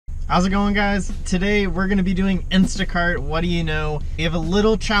How's it going, guys? Today we're gonna be doing Instacart. What do you know? We have a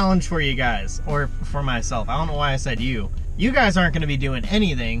little challenge for you guys, or for myself. I don't know why I said you. You guys aren't gonna be doing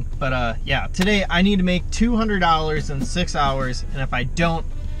anything, but yeah, today I need to make $200 in 6 hours, and if I don't,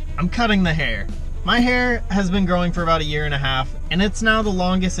 I'm cutting the hair. My hair has been growing for about 1.5 years, and it's now the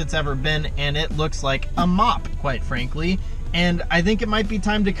longest it's ever been, and it looks like a mop, quite frankly. And I think it might be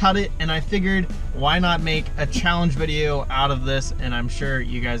time to cut it, and I figured why not make a challenge video out of this, and I'm sure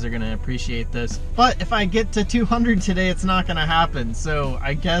you guys are gonna appreciate this. But if I get to 200 today, it's not gonna happen, so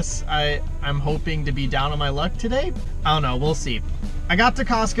I guess I'm hoping to be down on my luck today. I don't know, we'll see. I got to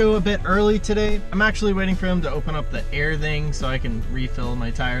Costco a bit early today. I'm actually waiting for him to open up the air thing so I can refill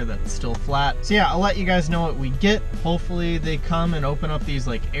my tire that's still flat. So yeah, I'll let you guys know what we get. Hopefully they come and open up these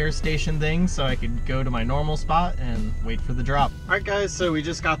like air station things so I could go to my normal spot and wait for the drop. All right guys, so we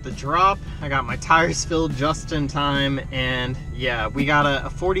just got the drop. I got my tires filled just in time, and yeah, we got a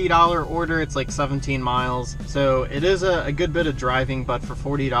 $40 order. It's like 17 miles. So it is a good bit of driving, but for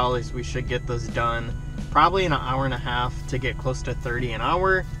 $40 we should get this done. Probably in 1.5 hours to get close to 30 an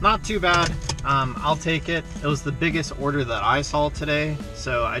hour. Not too bad. I'll take it. It was the biggest order that I saw today,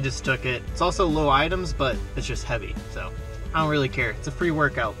 so I just took it. It's also low items, but it's just heavy, so I don't really care. It's a free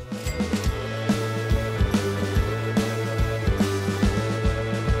workout.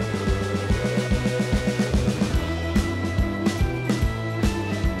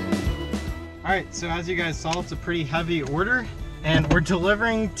 All right, so as you guys saw, it's a pretty heavy order, and we're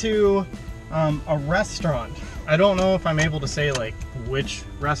delivering to a restaurant. I don't know if I'm able to say like which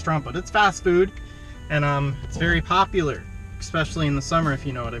restaurant, but it's fast food, and it's very popular, especially in the summer, if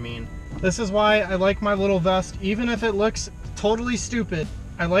you know what I mean. This is why I like my little vest. Even if it looks totally stupid,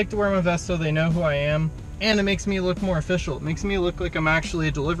 I like to wear my vest so they know who I am, and it makes me look more official. It makes me look like I'm actually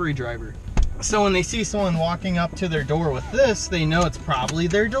a delivery driver. So when they see someone walking up to their door with this, they know it's probably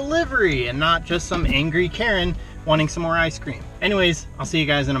their delivery and not just some angry Karen wanting some more ice cream. Anyways, I'll see you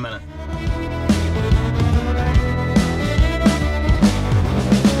guys in a minute.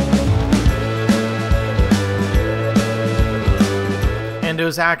 And it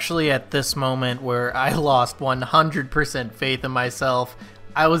was actually at this moment where I lost 100% faith in myself.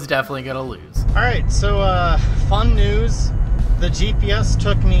 I was definitely gonna lose. All right, so fun news. The GPS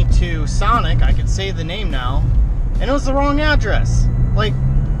took me to Sonic. I could say the name now, and it was the wrong address. Like,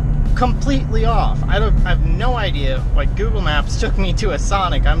 completely off. I have no idea why Google Maps took me to a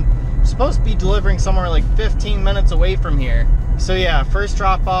Sonic. I'm supposed to be delivering somewhere like 15 minutes away from here. So yeah, first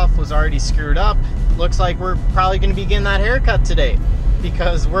drop off was already screwed up. Looks like we're probably gonna be getting that haircut today,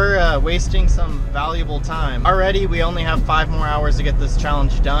 because we're wasting some valuable time. Already, we only have 5 more hours to get this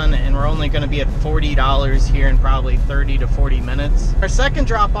challenge done, and we're only gonna be at $40 here in probably 30 to 40 minutes. Our second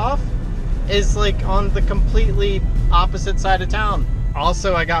drop off is like on the completely opposite side of town.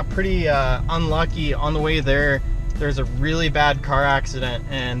 Also, I got pretty unlucky on the way there. There's a really bad car accident,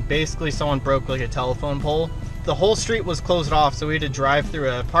 and basically someone broke like a telephone pole. The whole street was closed off, so we had to drive through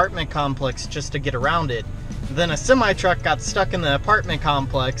an apartment complex just to get around it. Then a semi truck got stuck in the apartment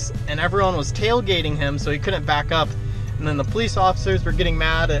complex, and everyone was tailgating him, so he couldn't back up. And then the police officers were getting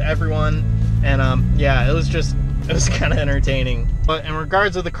mad at everyone, and yeah, it was kind of entertaining. But in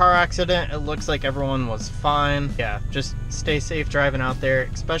regards to the car accident, it looks like everyone was fine. Yeah, just stay safe driving out there,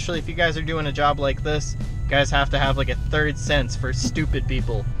 especially if you guys are doing a job like this. You guys have to have like a third sense for stupid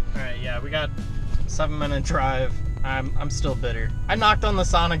people. All right, yeah, we got a 7-minute drive. I'm still bitter. I knocked on the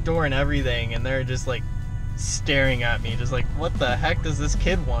Sonic door and everything, and they're just like staring at me, just like, what the heck does this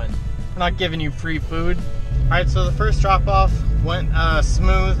kid want? We're not giving you free food. All right, so the first drop off went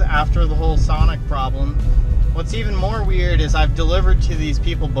smooth after the whole Sonic problem. What's even more weird is I've delivered to these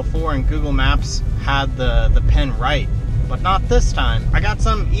people before, and Google Maps had the pin right, but not this time. I got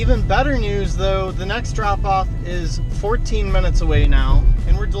some even better news though. The next drop off is 14 minutes away now,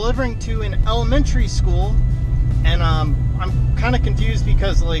 and we're delivering to an elementary school. And I'm kind of confused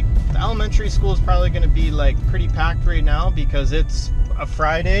because like the elementary school is probably going to be like pretty packed right now because it's a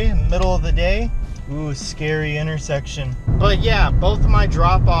Friday, middle of the day. Ooh, scary intersection. But yeah, both of my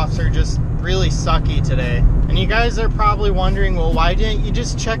drop-offs are just really sucky today. And you guys are probably wondering, well, why didn't you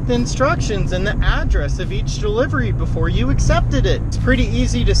just check the instructions and the address of each delivery before you accepted it? It's pretty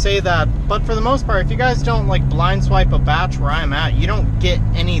easy to say that, but for the most part, if you guys don't like blind swipe a batch where I'm at, you don't get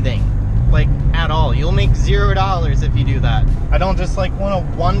anything. Like at all. You'll make $0 if you do that. I don't just like want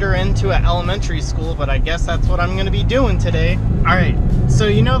to wander into an elementary school, but I guess that's what I'm going to be doing today. All right, so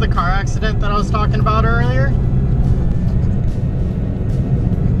you know the car accident that I was talking about earlier?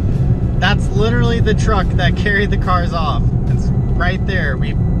 That's literally the truck that carried the cars off. It's right there.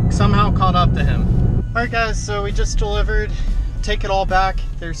 We somehow caught up to him. All right guys, so we just delivered take it all back.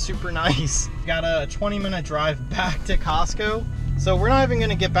 They're super nice. Got a 20-minute drive back to Costco. So we're not even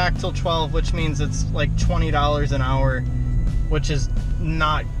gonna get back till 12, which means it's like $20 an hour, which is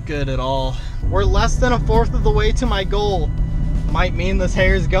not good at all. We're less than a fourth of the way to my goal. Might mean this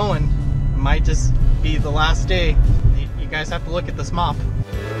hair is going. Might just be the last day. You guys have to look at this mop.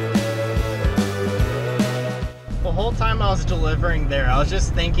 The whole time I was delivering there, I was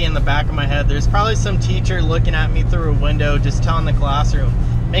just thinking in the back of my head, there's probably some teacher looking at me through a window just telling the classroom,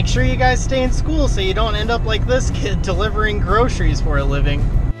 make sure you guys stay in school so you don't end up like this kid delivering groceries for a living.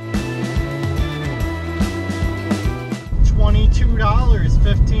 $22,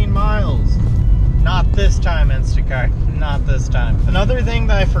 15 miles. Not this time, Instacart, not this time. Another thing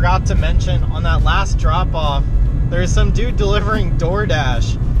that I forgot to mention, on that last drop off, there's some dude delivering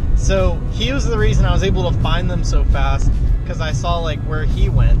DoorDash. So he was the reason I was able to find them so fast, because I saw like where he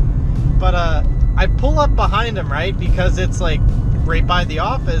went. But I pull up behind him, right? Because it's like right by the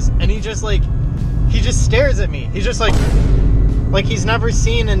office, and he just stares at me. He's just like he's never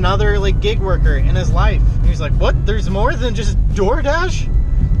seen another like gig worker in his life. And he's like, what? There's more than just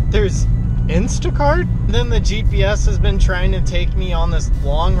DoorDash? There's Instacart? Then the GPS has been trying to take me on this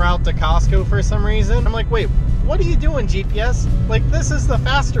long route to Costco for some reason. I'm like, wait, what are you doing, GPS? Like, this is the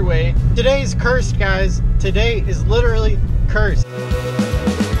faster way. Today's cursed, guys. Today is literally cursed.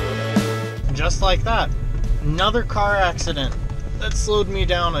 Just like that, another car accident that slowed me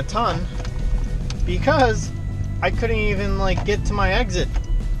down a ton because I couldn't even like get to my exit.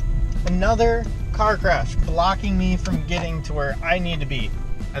 Another car crash blocking me from getting to where I need to be.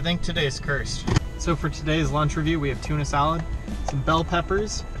 I think today's cursed. So for today's lunch review, we have tuna salad, some bell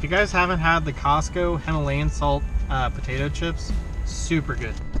peppers. If you guys haven't had the Costco Himalayan salt potato chips, super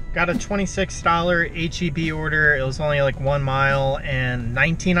good. Got a $26 HEB order. It was only like 1 mile and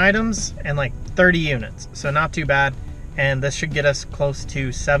 19 items and like 30 units. So not too bad. And this should get us close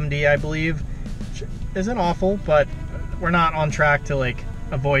to 70, I believe. Which isn't awful, but we're not on track to like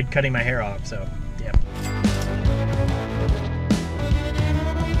avoid cutting my hair off, so yeah.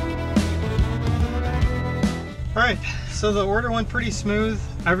 Alright, so the order went pretty smooth.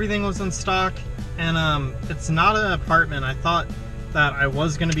 Everything was in stock, and it's not an apartment. I thought that I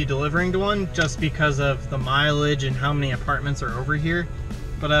was going to be delivering to one just because of the mileage and how many apartments are over here.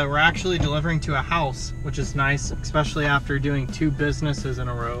 But we're actually delivering to a house, which is nice, especially after doing 2 businesses in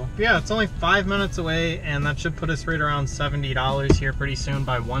a row. But yeah, it's only 5 minutes away, and that should put us right around $70 here pretty soon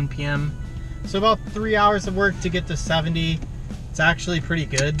by 1 p.m. So about 3 hours of work to get to 70. It's actually pretty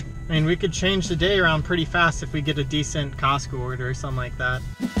good. I mean, we could change the day around pretty fast if we get a decent Costco order or something like that.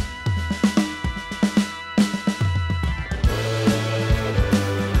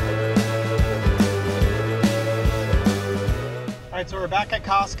 Alright, so we're back at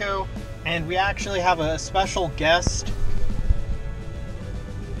Costco, and we actually have a special guest.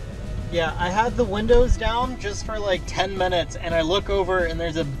 Yeah, I had the windows down just for like 10 minutes, and I look over and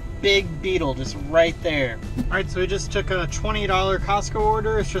there's a big beetle just right there. Alright, so we just took a $20 Costco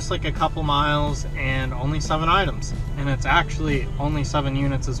order. It's just like a couple miles and only 7 items. And it's actually only 7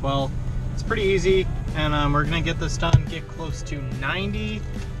 units as well. It's pretty easy, and we're gonna get this done, get close to 90,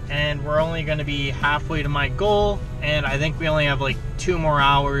 and we're only gonna be halfway to my goal, and I think we only have like 2 more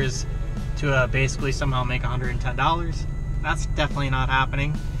hours to basically somehow make $110. That's definitely not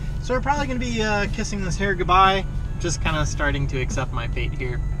happening. So we're probably gonna be kissing this hair goodbye, just kind of starting to accept my fate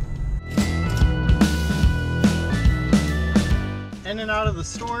here. In and out of the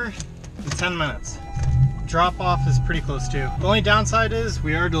store in 10 minutes. Drop off is pretty close too. The only downside is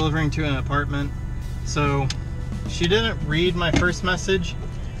we are delivering to an apartment, so she didn't read my first message,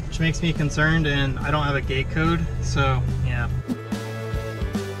 which makes me concerned, and I don't have a gate code, so yeah.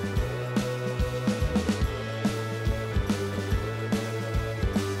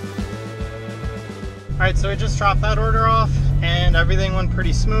 Alright, so I just dropped that order off, and everything went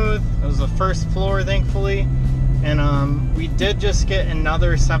pretty smooth. It was the first floor, thankfully. And we did just get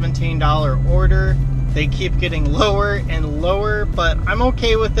another $17 order. They keep getting lower and lower, but I'm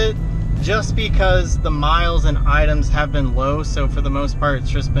okay with it just because the miles and items have been low. So for the most part, it's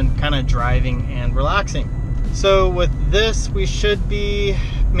just been kind of driving and relaxing. So with this, we should be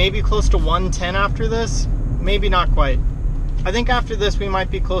maybe close to 110 after this. Maybe not quite. I think after this, we might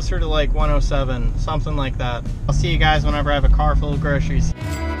be closer to like 107, something like that. I'll see you guys whenever I have a car full of groceries.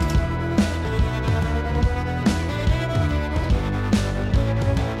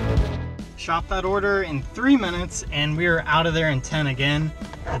 Shop that order in 3 minutes, and we are out of there in 10 again.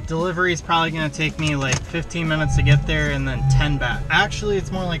 The delivery is probably going to take me like 15 minutes to get there and then 10 back. Actually,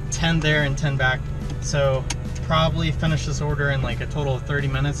 it's more like 10 there and 10 back. So probably finish this order in like a total of 30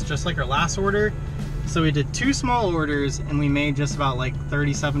 minutes, just like our last order. So we did 2 small orders and we made just about like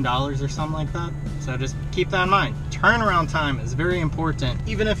 $37 or something like that. So just keep that in mind. Turnaround time is very important.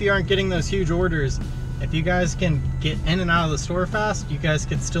 Even if you aren't getting those huge orders, if you guys can get in and out of the store fast, you guys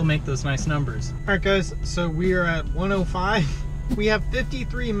can still make those nice numbers. All right guys, so we are at 105. We have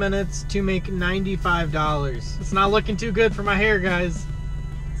 53 minutes to make $95. It's not looking too good for my hair, guys.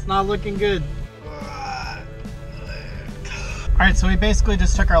 It's not looking good. All right, so we basically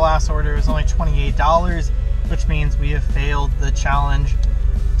just took our last order. It was only $28, which means we have failed the challenge.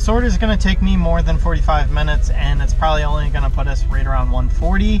 This order is gonna take me more than 45 minutes and it's probably only gonna put us right around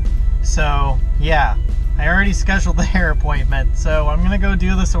 140. So yeah, I already scheduled the hair appointment. So I'm gonna go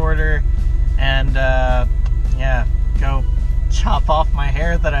do this order and yeah, go chop off my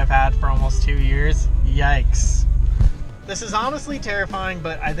hair that I've had for almost 2 years. Yikes. This is honestly terrifying,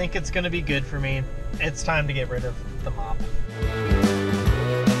 but I think it's gonna be good for me. It's time to get rid of the mop.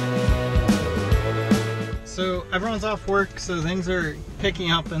 So everyone's off work, so things are picking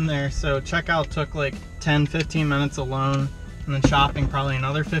up in there. So checkout took like 10-15 minutes alone, and then shopping probably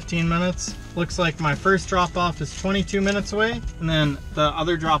another 15 minutes. Looks like my first drop off is 22 minutes away, and then the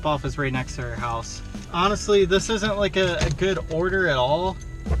other drop off is right next to her house. Honestly, this isn't like a good order at all.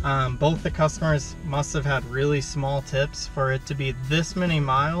 Both the customers must have had really small tips for it to be this many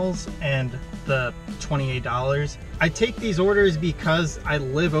miles and the $28. I take these orders because I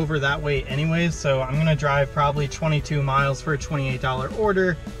live over that way anyways, so I'm gonna drive probably 22 miles for a $28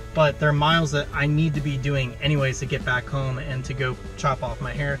 order, but they're miles that I need to be doing anyways to get back home and to go chop off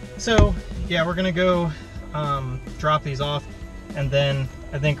my hair. So yeah, we're gonna go drop these off, and then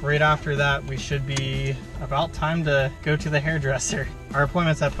I think right after that we should be about time to go to the hairdresser. Our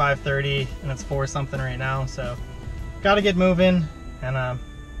appointment's at 5:30 and it's 4 something right now, so gotta get moving. And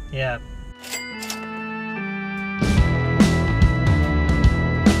yeah.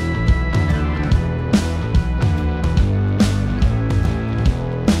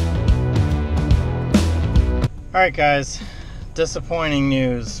 Alright guys, disappointing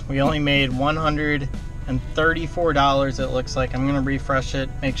news. We only made $134, it looks like. I'm gonna refresh it,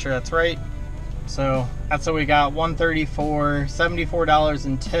 make sure that's right. So that's what we got, $134, $74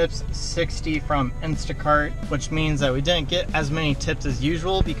 in tips, $60 from Instacart, which means that we didn't get as many tips as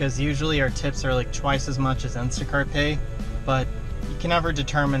usual, because usually our tips are like twice as much as Instacart pay, but you can never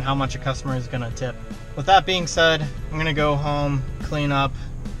determine how much a customer is gonna tip. With that being said, I'm gonna go home, clean up,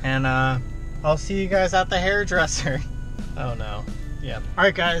 and I'll see you guys at the hairdresser. Oh no, yeah. All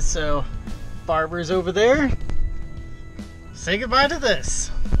right guys, so barber's over there. Say goodbye to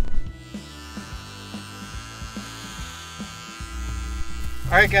this.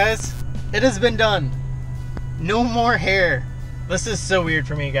 All right guys, it has been done. No more hair. This is so weird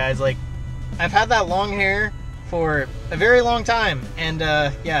for me, guys. Like, I've had that long hair for a very long time, and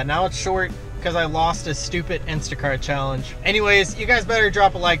yeah, now it's short because I lost a stupid Instacart challenge. Anyways, you guys better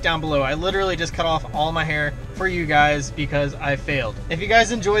drop a like down below. I literally just cut off all my hair for you guys because I failed. If you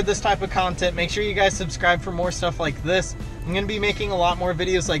guys enjoyed this type of content, make sure you guys subscribe for more stuff like this. I'm gonna be making a lot more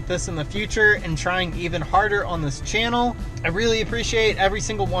videos like this in the future and trying even harder on this channel. I really appreciate every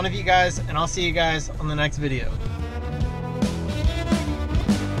single one of you guys, and I'll see you guys on the next video.